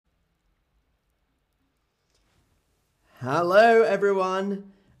Hello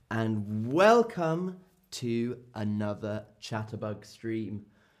everyone and welcome to another Chatterbug stream.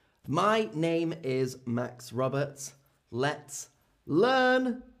 My name is Max Roberts. Let's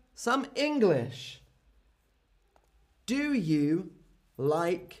learn some English. Do you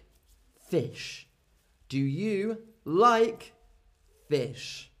like fish? Do you like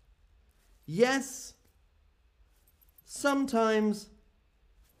fish? Yes. Sometimes.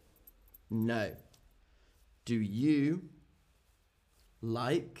 No. Do you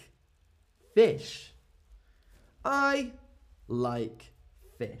like fish? I like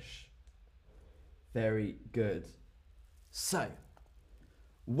fish. Very good. So,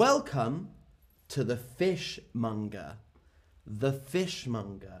 welcome to the fishmonger. The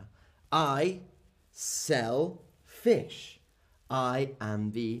fishmonger. I sell fish. I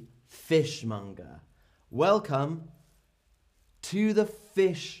am the fishmonger. Welcome to the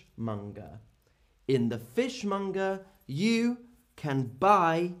fishmonger. In the fishmonger, you can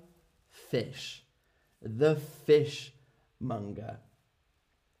buy fish. The fishmonger.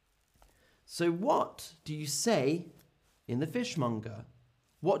 So what do you say in the fishmonger?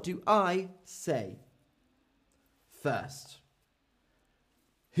 What do I say? First,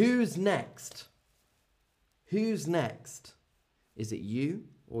 who's next? Who's next? Is it you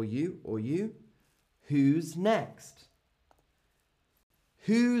or you or you? Who's next?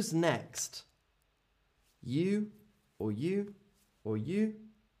 Who's next? You or you or you?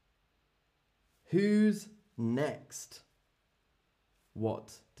 Who's next?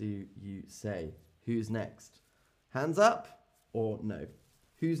 What do you say? Who's next? Hands up or no?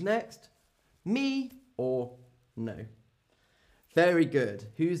 Who's next? Me or no? Very good.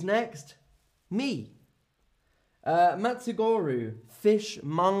 Who's next? Me. Matsugoru,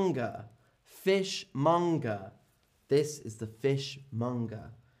 fishmonger. Fishmonger. This is the fishmonger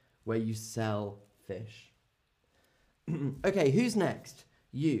where you sell fish. Okay, who's next?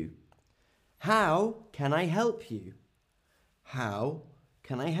 You. How can I help you? How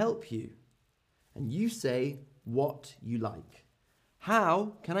can I help you? And you say what you like.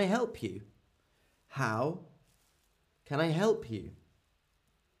 How can I help you? How can I help you?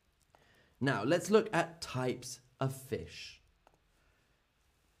 Now, let's look at types of fish.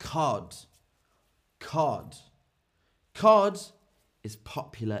 Cod. Cod. Cod is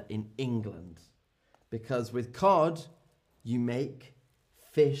popular in England because with cod, you make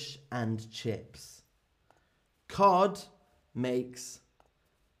fish and chips. Cod makes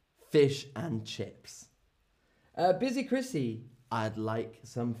fish and chips. Busy Chrissy, I'd like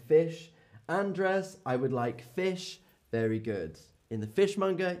some fish. Andres, I would like fish. Very good. In the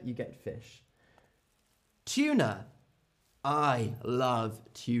fishmonger, you get fish. Tuna, I love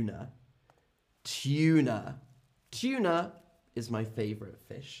tuna. Tuna. Tuna is my favorite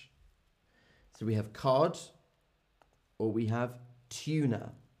fish. So we have cod or we have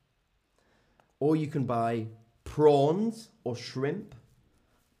tuna. Or you can buy prawns or shrimp.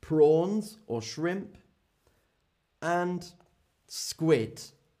 Prawns or shrimp. And squid.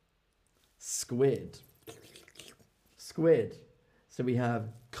 Squid. Squid. So we have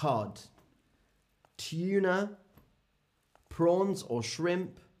cod, tuna, prawns or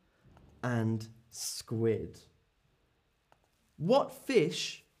shrimp, and squid. What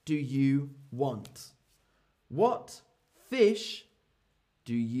fish do you want? What fish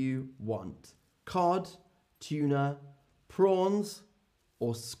do you want? Cod, tuna, prawns,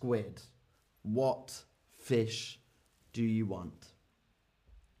 or squid? What fish do you want?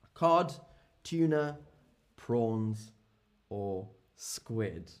 Cod, tuna, prawns, or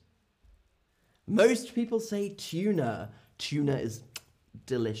squid? Most people say tuna. Tuna is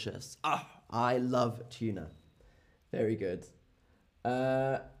delicious. Ah, I love tuna. Very good.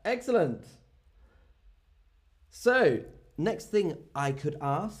 Excellent. So, next thing I could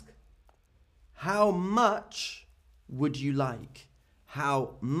ask, how much would you like?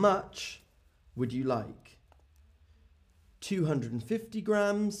 How much would you like? 250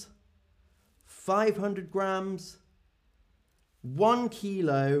 grams, 500 grams, 1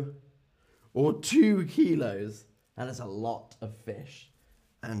 kilo, or 2 kilos? That is a lot of fish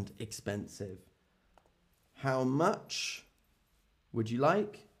and expensive. How much would you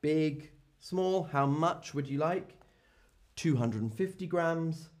like? Big, small, how much would you like? 250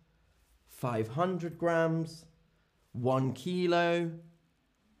 grams, 500 grams, 1 kilo,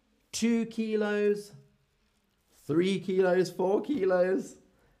 2 kilos, 3 kilos, 4 kilos.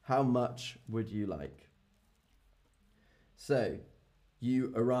 How much would you like? So,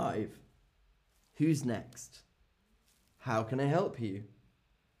 you arrive. Who's next? How can I help you?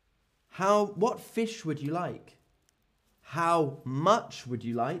 What fish would you like? How much would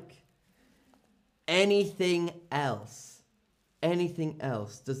you like? Anything else? Anything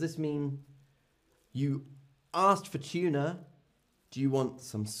else? Does this mean you asked for tuna? Do you want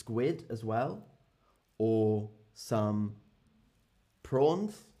some squid as well? Or some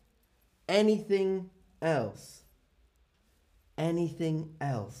prawns? Anything else? Anything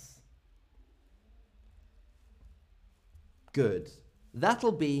else? Good.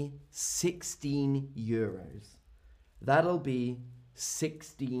 That'll be 16 euros. That'll be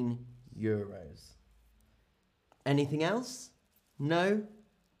 16 euros. Anything else? No?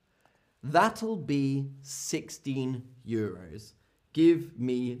 That'll be 16 euros. Give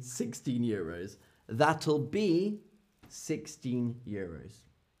me 16 euros. That'll be 16 euros.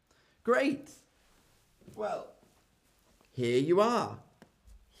 Great. Well, here you are.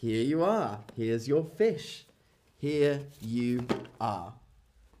 Here you are. Here's your fish. Here you are.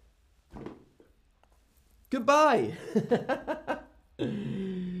 Goodbye.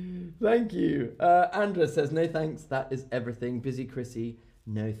 Thank you. Andra says, no thanks, that is everything. Busy Chrissy,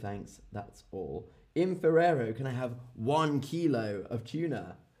 no thanks, that's all. In Ferrero, can I have 1 kilo of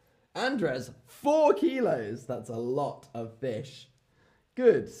tuna? Andres, 4 kilos. That's a lot of fish.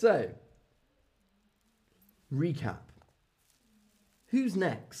 Good, so, recap. Who's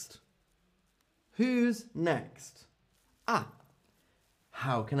next? Who's next?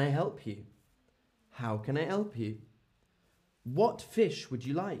 How can I help you? How can I help you? What fish would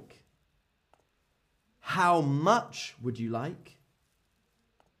you like? How much would you like?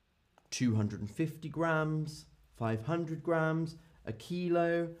 250 grams, 500 grams, a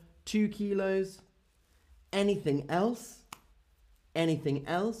kilo, 2 kilos? Anything else? Anything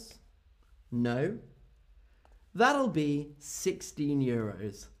else? No? That'll be 16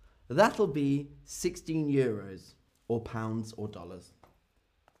 euros. That'll be 16 euros, or pounds or dollars.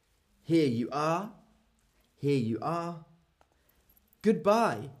 Here you are. Here you are.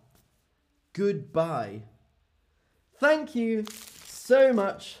 Goodbye. Goodbye. Thank you so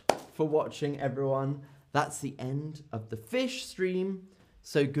much for watching, everyone. That's the end of the fish stream.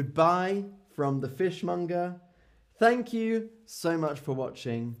 So goodbye from the fishmonger. Thank you so much for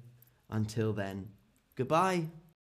watching. Until then, goodbye.